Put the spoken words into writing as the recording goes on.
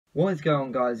What is going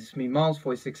on, guys? It's me,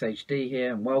 Miles46HD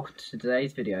here, and welcome to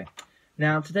today's video.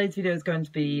 Now, today's video is going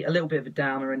to be a little bit of a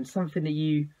downer and something that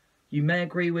you may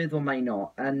agree with or may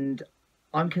not, and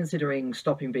I'm considering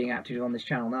stopping being active on this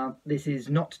channel. Now, this is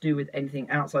not to do with anything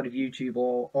outside of YouTube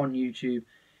or on YouTube.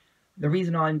 The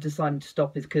reason I'm deciding to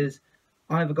stop is because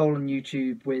I have a goal on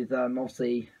YouTube with,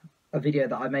 obviously, a video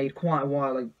that I made quite a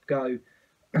while ago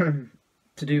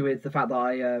to do with the fact that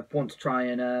I want to try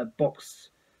and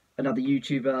box another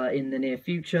YouTuber in the near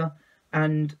future,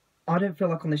 and I don't feel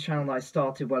like on this channel that I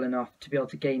started well enough to be able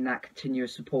to gain that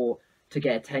continuous support to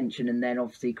get attention and then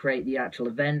obviously create the actual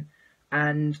event.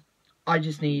 And I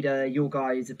just need your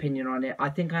guys' opinion on it. I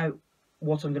think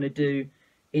what I'm going to do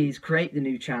is create the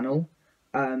new channel,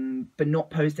 but not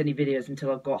post any videos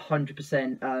until I've got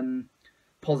 100%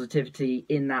 positivity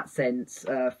in that sense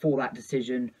for that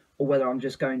decision, or whether I'm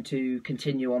just going to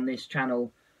continue on this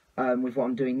channel with what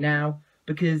I'm doing now,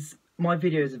 because my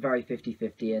videos are very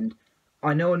 50-50, and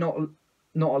I know not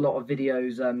a lot of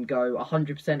videos go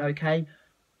 100% okay,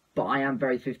 but I am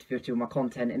very 50-50 with my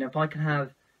content, and if I can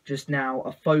have just now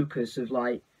a focus of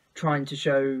like trying to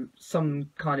show some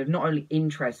kind of not only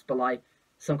interest but like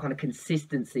some kind of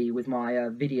consistency with my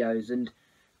videos, and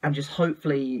just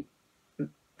hopefully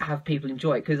have people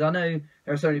enjoy it, because I know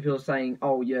there are so many people saying,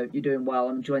 oh, you're doing well,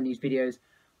 I'm enjoying these videos.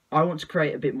 I want to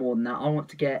create a bit more than that. I want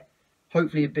to get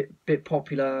hopefully a bit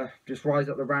popular, just rise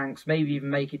up the ranks, maybe even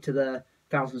make it to the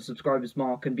 1,000 subscribers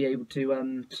mark and be able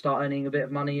to start earning a bit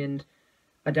of money and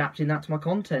adapting that to my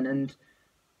content. And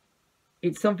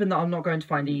it's something that I'm not going to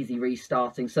find easy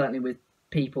restarting, certainly with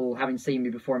people having seen me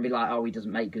before and be like, oh, he doesn't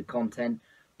make good content.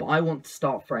 But I want to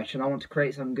start fresh and I want to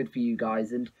create something good for you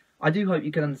guys, and I do hope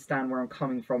you can understand where I'm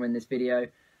coming from in this video.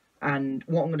 And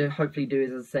what I'm going to hopefully do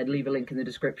is, as I said, leave a link in the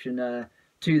description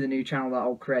to the new channel that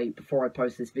I'll create before I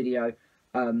post this video,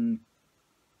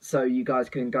 so you guys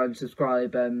can go and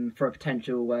subscribe for a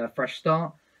potential fresh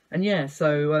start. And yeah,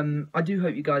 so I do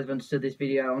hope you guys have understood this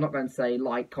video. I'm not going to say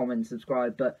like, comment,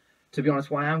 subscribe, but to be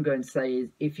honest, what I am going to say is,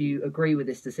 if you agree with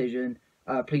this decision,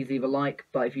 please leave a like.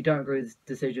 But if you don't agree with this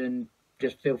decision,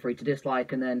 just feel free to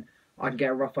dislike, and then I can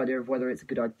get a rough idea of whether it's a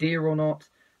good idea or not.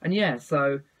 And yeah,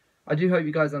 so I do hope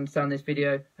you guys understand this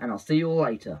video, and I'll see you all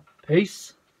later.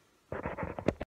 Peace.